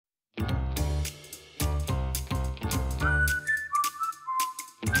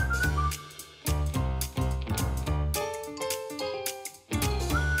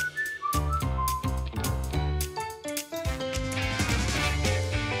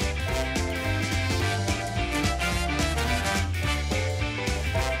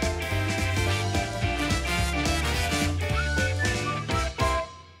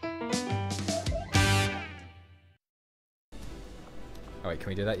Wait, can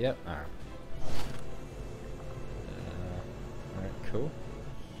we do that yet? Alright. Alright, cool.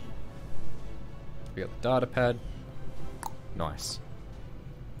 We got the data pad. Nice.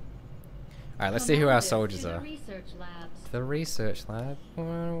 Alright, let's see who our soldiers are. The research lab?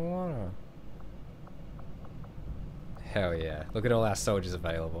 Hell yeah. Look at all our soldiers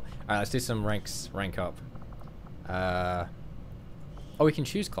available. Alright, let's do some rank up. Oh, we can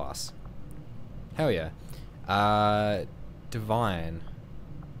choose class. Hell yeah. Divine.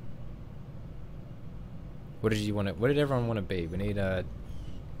 What did everyone want to be? We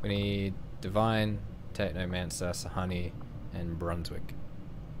need Divine, Technomancer, Sahani, and Brunswick.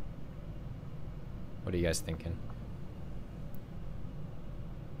 What are you guys thinking?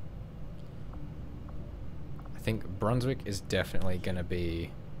 I think Brunswick is definitely gonna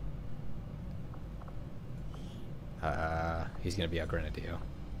be he's gonna be our Grenadier.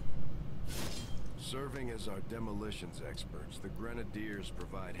 Serving as our demolitions experts, the Grenadiers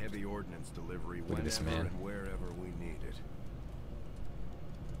provide heavy ordnance delivery whenever and wherever we need it.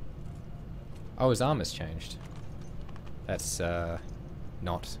 Oh, his armor's changed. That's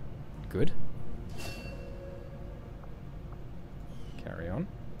not good. Carry on.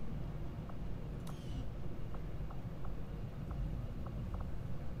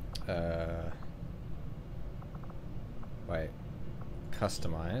 Wait.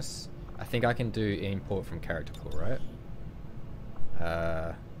 Customize. I think I can do import from character pool, right?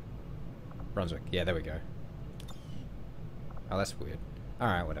 Brunswick. Yeah, there we go. Oh, that's weird.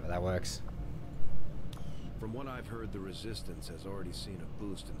 Alright, whatever, that works. From what I've heard, the Resistance has already seen a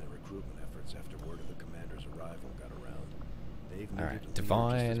boost in their recruitment efforts after word of the commander's arrival got around. They've needed to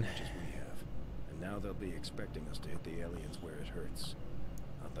Divine. just as much as we have. And now they'll be expecting us to hit the aliens where it hurts.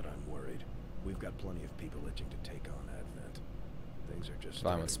 Not that I'm worried. We've got plenty of people itching to take on Advent. Things are just...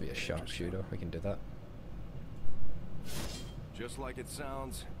 Divine wants to be a sharpshooter. We can do that. Just like it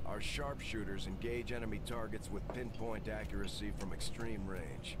sounds, our sharpshooters engage enemy targets with pinpoint accuracy from extreme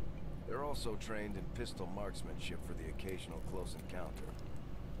range. They're also trained in pistol marksmanship for the occasional close encounter.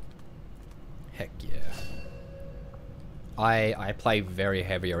 Heck yeah. I play very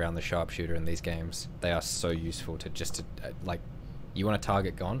heavy around the sharpshooter in these games. They are so useful to like, you want a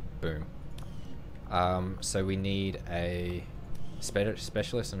target gone? Boom. So we need a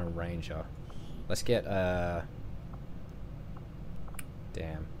specialist and a ranger. Let's get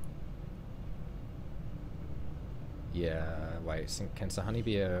damn. Yeah, wait, can Sahani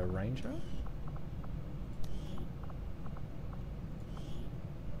be a ranger?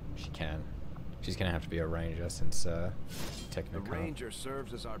 She can. She's gonna have to be a ranger since Techno The ranger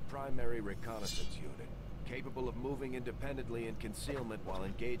serves as our primary reconnaissance unit, capable of moving independently in concealment while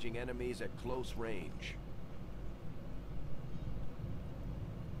engaging enemies at close range.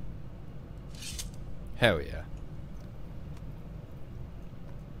 Hell yeah.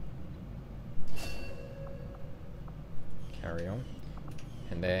 Carry on.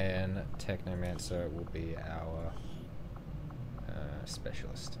 And then Technomancer will be our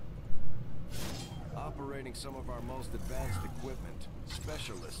specialist. Operating some of our most advanced equipment,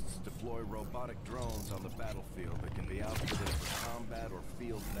 specialists deploy robotic drones on the battlefield that can be outfitted for combat or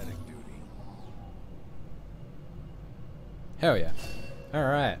field medic duty. Hell yeah.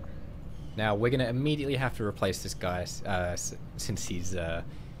 Alright. Now we're gonna immediately have to replace this guy since he's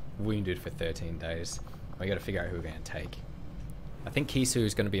wounded for 13 days. We gotta figure out who we're gonna take. I think Kisu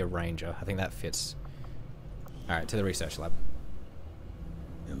is gonna be a ranger. I think that fits. Alright, to the research lab.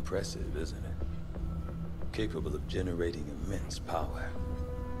 Impressive, isn't it? Capable of generating immense power,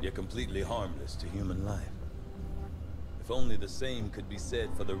 yet completely harmless to human life. If only the same could be said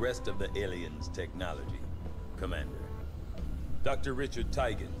for the rest of the aliens' technology, Commander. Dr. Richard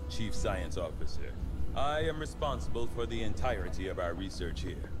Tigan, Chief Science Officer. I am responsible for the entirety of our research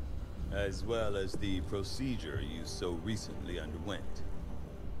here, as well as the procedure you so recently underwent.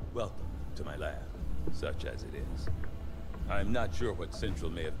 Welcome to my lab, such as it is. I'm not sure what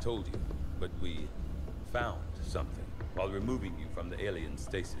Central may have told you, but we found something while removing you from the alien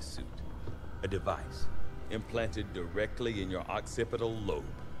stasis suit. A device implanted directly in your occipital lobe.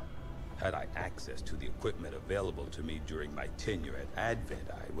 Had I access to the equipment available to me during my tenure at Advent,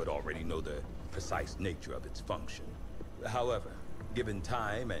 I would already know the precise nature of its function. However, given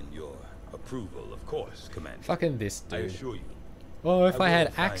time and your approval, of course, Commander. Fucking this dude. I assure you. Well, if I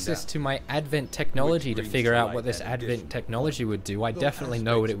had access to my Advent technology to figure out what this Advent technology would do, I definitely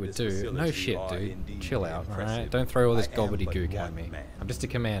know what it would do. No shit, dude. Chill out, alright? Don't throw all this gobbledygook at me. I'm just a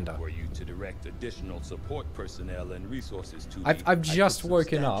commander. For you to direct additional support personnel and resources to I've just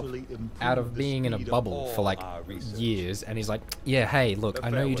woken up out of being in a bubble for like years, and he's like, yeah, hey, look,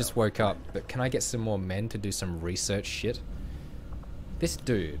 I know you just woke up, but can I get some more men to do some research shit? This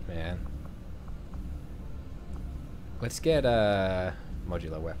dude, man. Let's get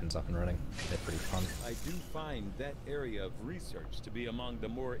modular weapons up and running. They're pretty fun. I do find that area of research to be among the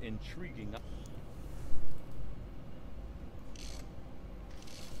more intriguing.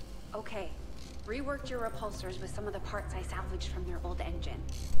 Okay. Reworked your repulsors with some of the parts I salvaged from their old engine.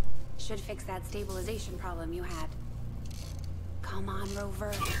 Should fix that stabilization problem you had. Come on,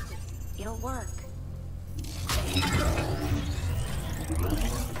 Rover. It'll work.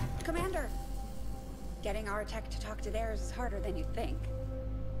 Commander! Getting our tech to talk to theirs is harder than you'd think.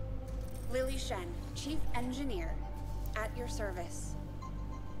 Lily Shen, Chief Engineer, at your service.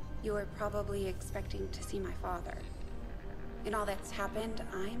 You were probably expecting to see my father. In all that's happened,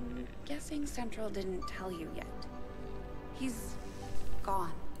 I'm guessing Central didn't tell you yet. He's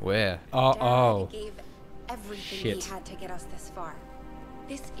gone. Where? Dad gave everything Shit. he had to get us this far.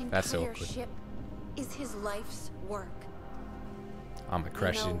 This That's entire awkward. ship is his life's work. I'm gonna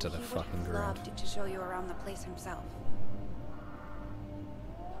crash You know, into the he would fucking have ground. loved to show you around the place himself.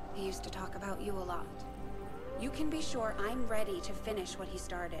 He used to talk about you a lot. You can be sure I'm ready to finish what he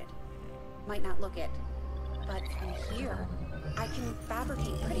started. Might not look it, but from here, I can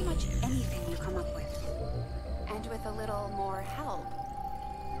fabricate pretty much anything you come up with. And with a little more help,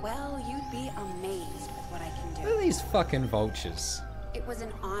 well, you'd be amazed with what I can do. Look at these fucking vultures. It was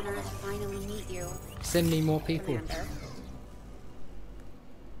an honor to finally meet you, Send me more people. Commander.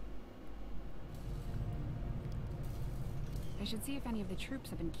 I should see if any of the troops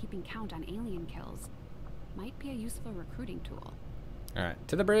have been keeping count on alien kills. Might be a useful recruiting tool. Alright,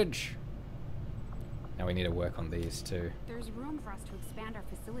 to the bridge. Now we need to work on these too. There's room for us to expand our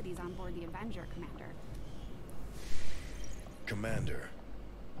facilities on board the Avenger, Commander. Commander,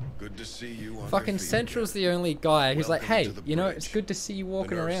 good to see you on Fucking your feet Central's again. the only guy who's like, Welcome hey, to the you know, bridge, it's good to see you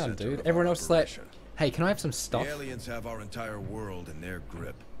walking the nerve around, center dude. of Everyone our else is like, operation. hey, can I have some stuff? The aliens have our entire world in their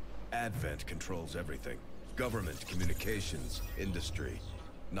grip. Advent controls everything. Government, communications, industry.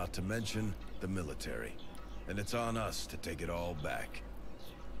 Not to mention the military. And it's on us to take it all back.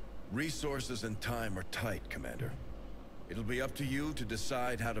 Resources and time are tight, Commander. It'll be up to you to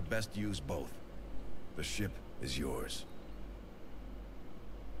decide how to best use both. The ship is yours.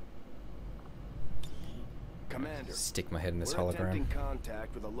 Commander, Stick my head in this we're hologram. attempting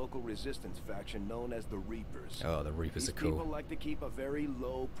contact with a local resistance faction known as the Reapers. Oh, the Reapers are These people cool. like to keep a very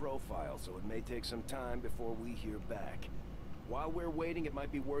low profile, so it may take some time before we hear back. While we're waiting, it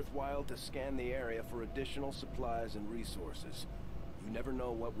might be worthwhile to scan the area for additional supplies and resources. You never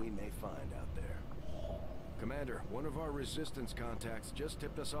know what we may find out there. Commander, one of our resistance contacts just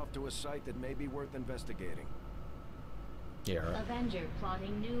tipped us off to a site that may be worth investigating. Yeah, right. Avenger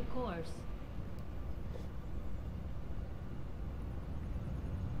plotting new course.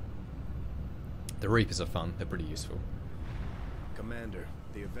 The Reapers are fun. They're pretty useful. Commander,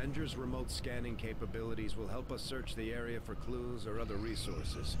 the Avengers' remote scanning capabilities will help us search the area for clues or other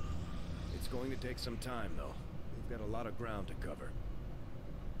resources. It's going to take some time, though. We've got a lot of ground to cover.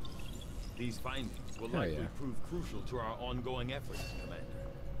 These findings will Oh, likely yeah. prove crucial to our ongoing efforts, Commander.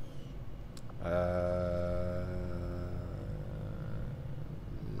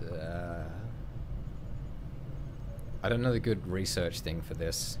 I don't know the good research thing for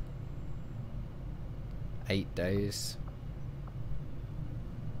this. 8 days.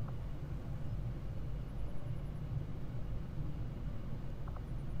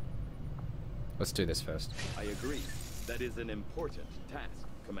 Let's do this first. I agree. That is an important task,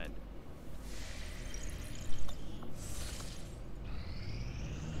 Commander.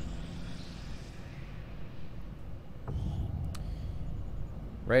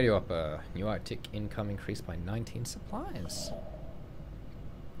 Radio upper. New Arctic income increased by 19 supplies.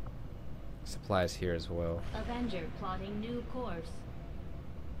 Supplies here as well. Avenger plotting new course.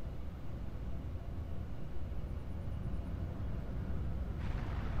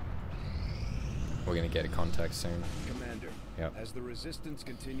 We're gonna get a contact soon. Commander, Yep. as the resistance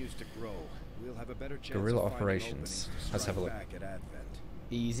continues to grow, we'll have a better chance Guerrilla of finding operations. openings to Let's have a strike look. back at Advent.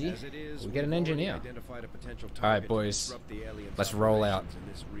 Easy. As it is, We get an we've already engineer. identified a potential All right, target to boys. disrupt the aliens' Let's roll out. operations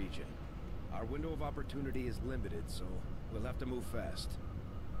in this region. Our window of opportunity is limited, so we'll have to move fast.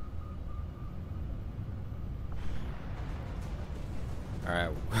 All right.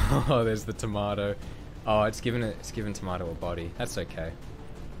 Oh, there's the tomato. Oh, it's given tomato a body. That's okay.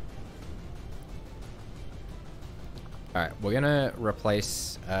 All right, we're gonna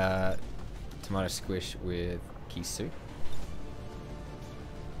replace tomato squish with kisu,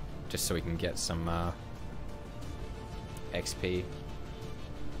 just so we can get some XP.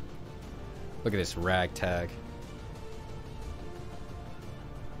 Look at this ragtag.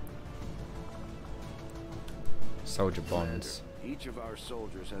 Soldier bonds. Each of our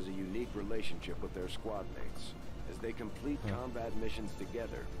soldiers has a unique relationship with their squad mates. As they complete combat missions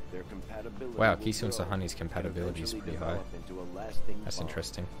together, their compatibility Wow, will Kisu and grow Sahani's compatibility is and pretty high. develop into a lasting That's bond.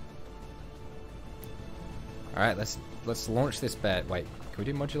 interesting. Alright, let's launch this bat. Wait, can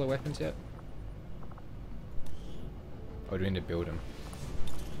we do modular weapons yet? Or do we need to build them?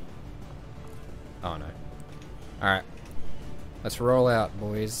 Oh no. Alright. Let's roll out,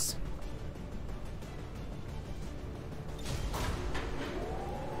 boys.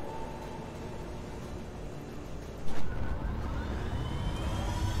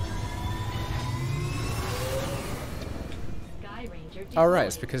 Sky Ranger Alright,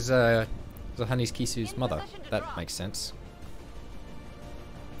 it's deployed. because Sahani's Kisu's mother. That makes sense.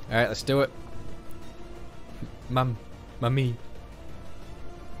 Alright, let's do it. Mummy.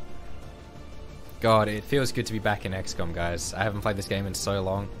 God, it feels good to be back in XCOM, guys. I haven't played this game in so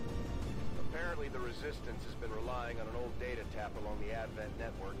long. Apparently the Resistance has been relying on an old data tap along the Advent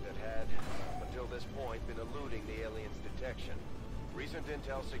network that had, until this point, been eluding the aliens' detection. Recent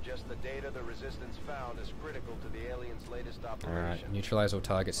intel suggests the data the Resistance found is critical to the aliens' latest operation. Alright, neutralize all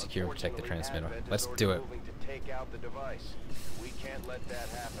targets, secure and protect the transmitter. Advent is Let's already do it. moving to take out the device. We can't let that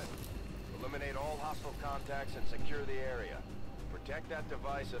happen. Eliminate all hostile contacts and secure the area. Protect that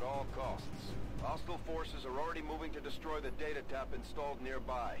device at all costs. Hostile forces are already moving to destroy the data tap installed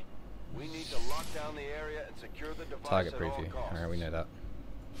nearby. We need to lock down the area and secure the device Target at all preview. costs. Alright, we know that.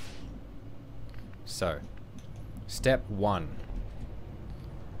 So, step 1.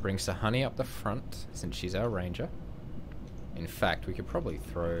 Bring Sahani up the front, since she's our ranger. In fact, we could probably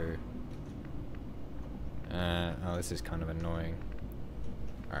throw... oh, this is kind of annoying.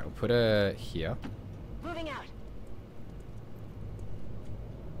 Alright, we'll put her here. Moving out.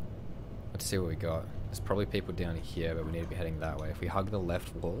 Let's see what we got. There's probably people down here, but we need to be heading that way. If we hug the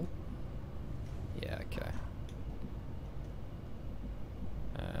left wall... Yeah, okay.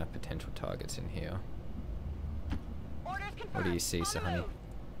 Potential targets in here. Orders What do you see, confirmed. On the Sahani? move.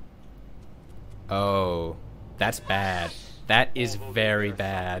 Oh, that's bad. That is very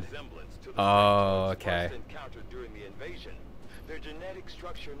bad. Oh, okay. Their genetic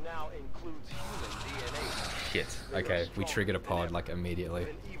structure now includes human DNA. Shit. Okay, we triggered a pod like immediately.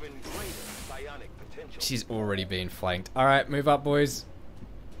 An even greater psionic potential. She's already been flanked. Alright, move up, boys.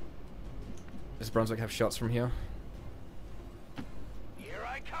 Does Brunswick have shots from here? Here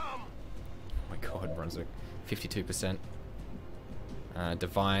I come. Oh my god, Brunswick. 52%.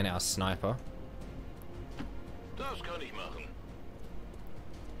 Divine, our sniper.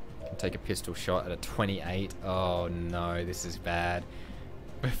 Can take a pistol shot at a 28. Oh no, this is bad.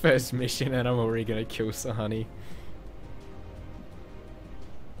 My first mission and I'm already gonna kill Sahani.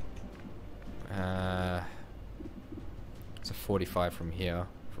 It's a 45 from here,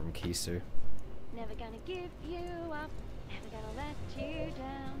 from Kisu. Never gonna give you up, never gonna let you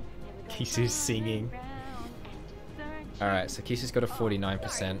down, never gonna Kisu's turn singing. around and search Alright, so Kisu's got a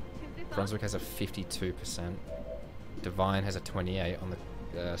 49%. sorry. Brunswick has a 52%. Divine has a 28 on the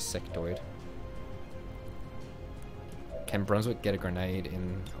sectoid. Can Brunswick get a grenade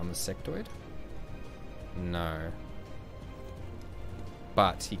in on the sectoid? No.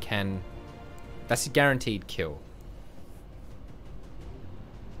 But he can... That's a guaranteed kill.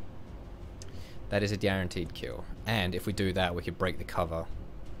 That is a guaranteed kill. And if we do that, we could break the cover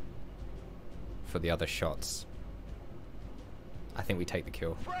for the other shots. I think we take the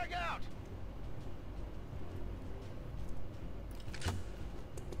kill. Frag out.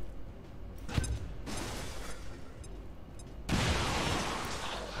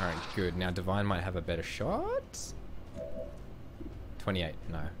 Alright, good. Now Divine might have a better shot. 28,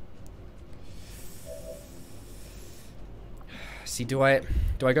 no. See, do I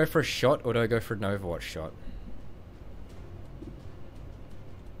go for a shot or do I go for an Overwatch shot?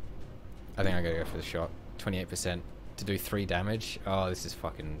 I think I gotta go for the shot. 28% to do 3 damage. Oh, this is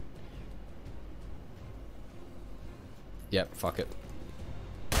fucking... Yep, fuck it.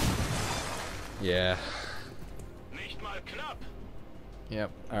 Yeah.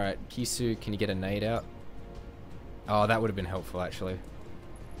 Yep, alright. Kisu, can you get a nade out? Oh, that would have been helpful, actually.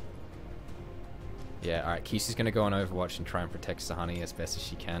 Yeah, alright. Kisu's gonna go on Overwatch and try and protect Sahani as best as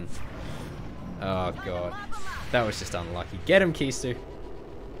she can. Oh, God. That was just unlucky. Get him, Kisu!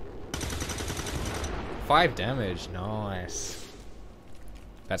 5 damage. Nice.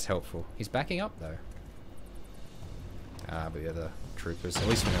 That's helpful. He's backing up, though. But the other troopers, at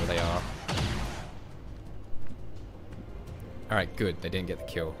least we know where they are. Alright, good. They didn't get the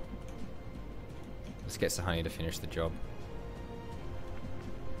kill. Let's get Sahani to finish the job.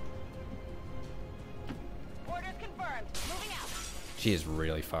 Orders confirmed. Moving out. She is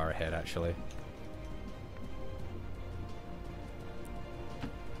really far ahead, actually.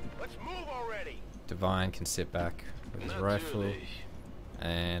 Divine can sit back with his rifle.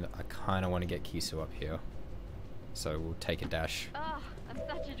 And I kind of want to get Kisu up here. So we'll take a dash. Oh, I'm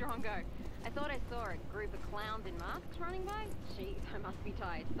such a drongo. I thought I saw a group of clowns in masks running by. Jeez, I must be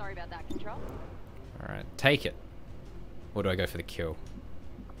tired. Sorry about that, Control. Alright, take it. Or do I go for the kill?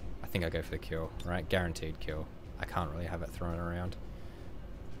 I think I go for the kill, right? Guaranteed kill. I can't really have it thrown around.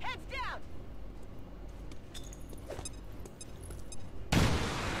 Heads down.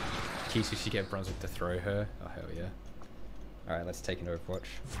 Kisu should get Brunswick to throw her. Oh, hell yeah. Alright, let's take an Overwatch.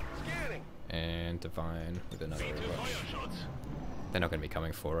 Scanning. And Divine with another Overwatch. They're not going to be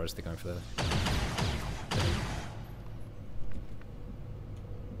coming for us, they're going for the...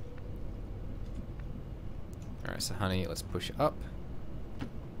 Alright, so Honey, let's push up.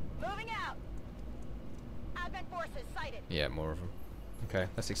 Moving out. Advent forces sighted. Yeah, more of them. Okay,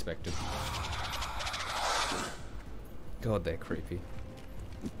 that's expected. God, they're creepy.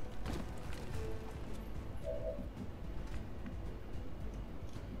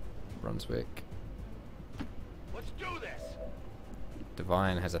 Brunswick. Let's do this.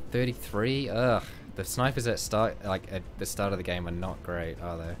 Divine has a 33. Ugh. The snipers at the start of the game are not great,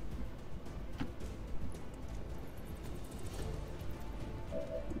 are they?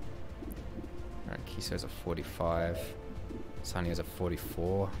 Alright, Kisu has a 45. Sunny has a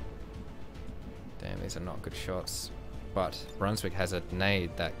 44. Damn, these are not good shots. But Brunswick has a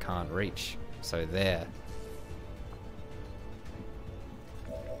nade that can't reach. So there.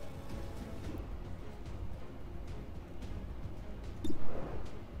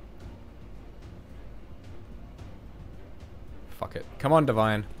 Fuck it. Come on,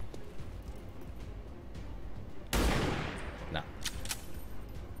 Divine. Nah.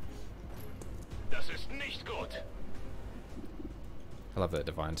 Das ist nicht gut. I love that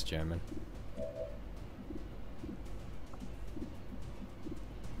Divine's German.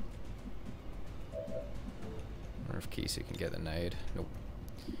 Or if Kisu can get the nade. Nope.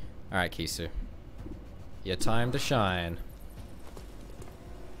 Alright, Kisu. Your time to shine.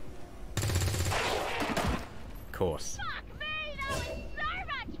 Of course. Fuck me, that was so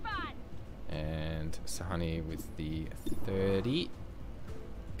much fun. And Sahani with the 30.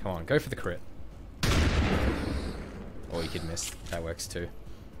 Come on, go for the crit. Or you could miss. That works too.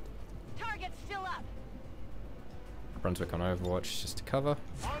 Target's still up. Brunswick on Overwatch just to cover.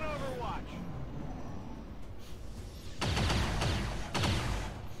 On Overwatch.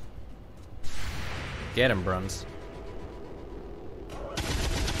 Get him, Bruns.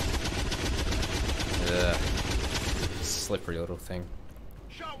 Ugh. Slippery little thing.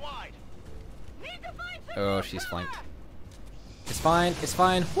 Shot wide. Need to find some Oh, more she's cover. flanked. It's fine, it's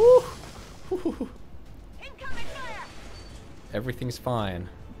fine. Woo! Woo! Incoming fire. Everything's fine.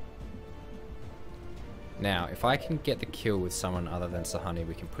 Now, if I can get the kill with someone other than Sahani,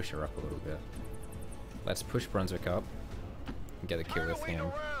 we can push her up a little bit. Let's push Brunswick up and get the kill with Turn him.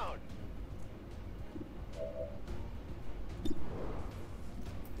 around.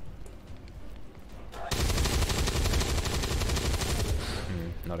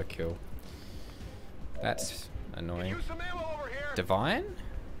 Not a kill. That's annoying. Use some ammo over here. Divine?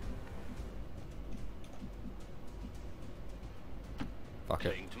 Fuck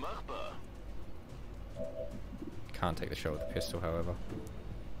it. Klingt machbar. Can't take the shot with the pistol, however.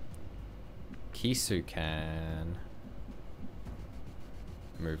 Kisu can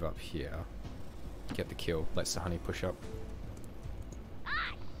move up here. Get the kill. Let Sahani push up.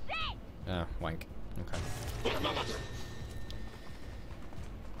 Ah, shit. Ah, wank. Okay.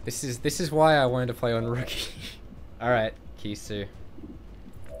 This is why I wanted to play on rookie. Alright, Kisu.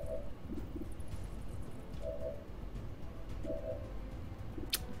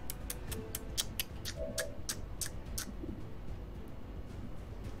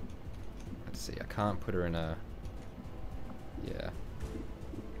 Let's see, I can't put her in a... Yeah.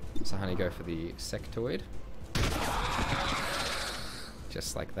 So honey, go for the sectoid.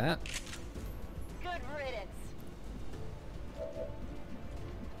 Just like that. Good riddance.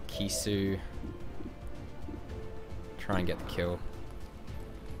 Kisu. Try and get the kill.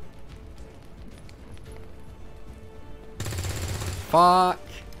 Fuck!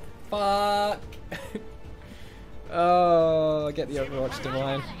 Fuck! Oh, get the Overwatch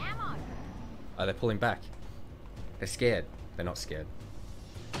Divine. Oh, they're pulling back. They're scared. They're not scared.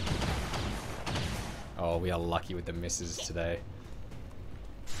 Oh, we are lucky with the misses today.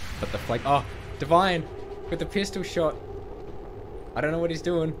 But the flag. Oh, Divine! With the pistol shot. I don't know what he's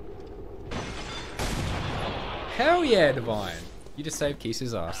doing. Hell yeah, Divine! You just saved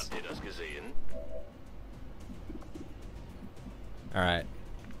Kisu's ass. Habt ihr das gesehen? Alright.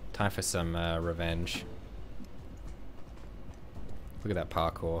 Time for some revenge. Look at that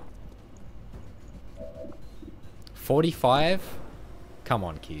parkour. 45? Come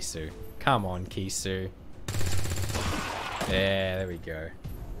on, Kisu. Come on, Kisu. There we go.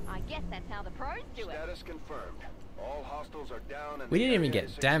 I guess that's how the pros do it. Status confirmed. All hostiles are down and We the didn't even area get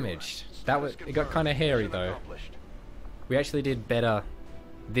is secure. damaged. That was, Status it got confirmed. kind of hairy Mission though. accomplished. We actually did better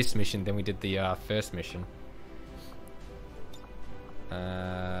this mission than we did the first mission.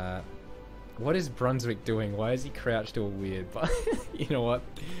 What is Brunswick doing? Why is he crouched all weird? But you know what?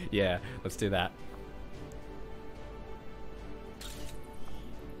 Yeah, let's do that.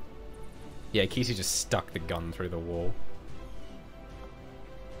 Yeah, Kisu just stuck the gun through the wall.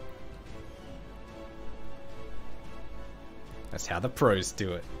 That's how the pros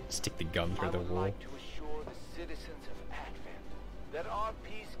do it. Stick the gun through I the would wall. like to assure the citizens of Advent that our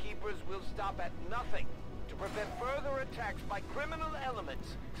peacekeepers will stop at nothing to prevent further attacks by criminal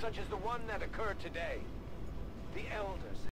elements such as the one that occurred today. The Elders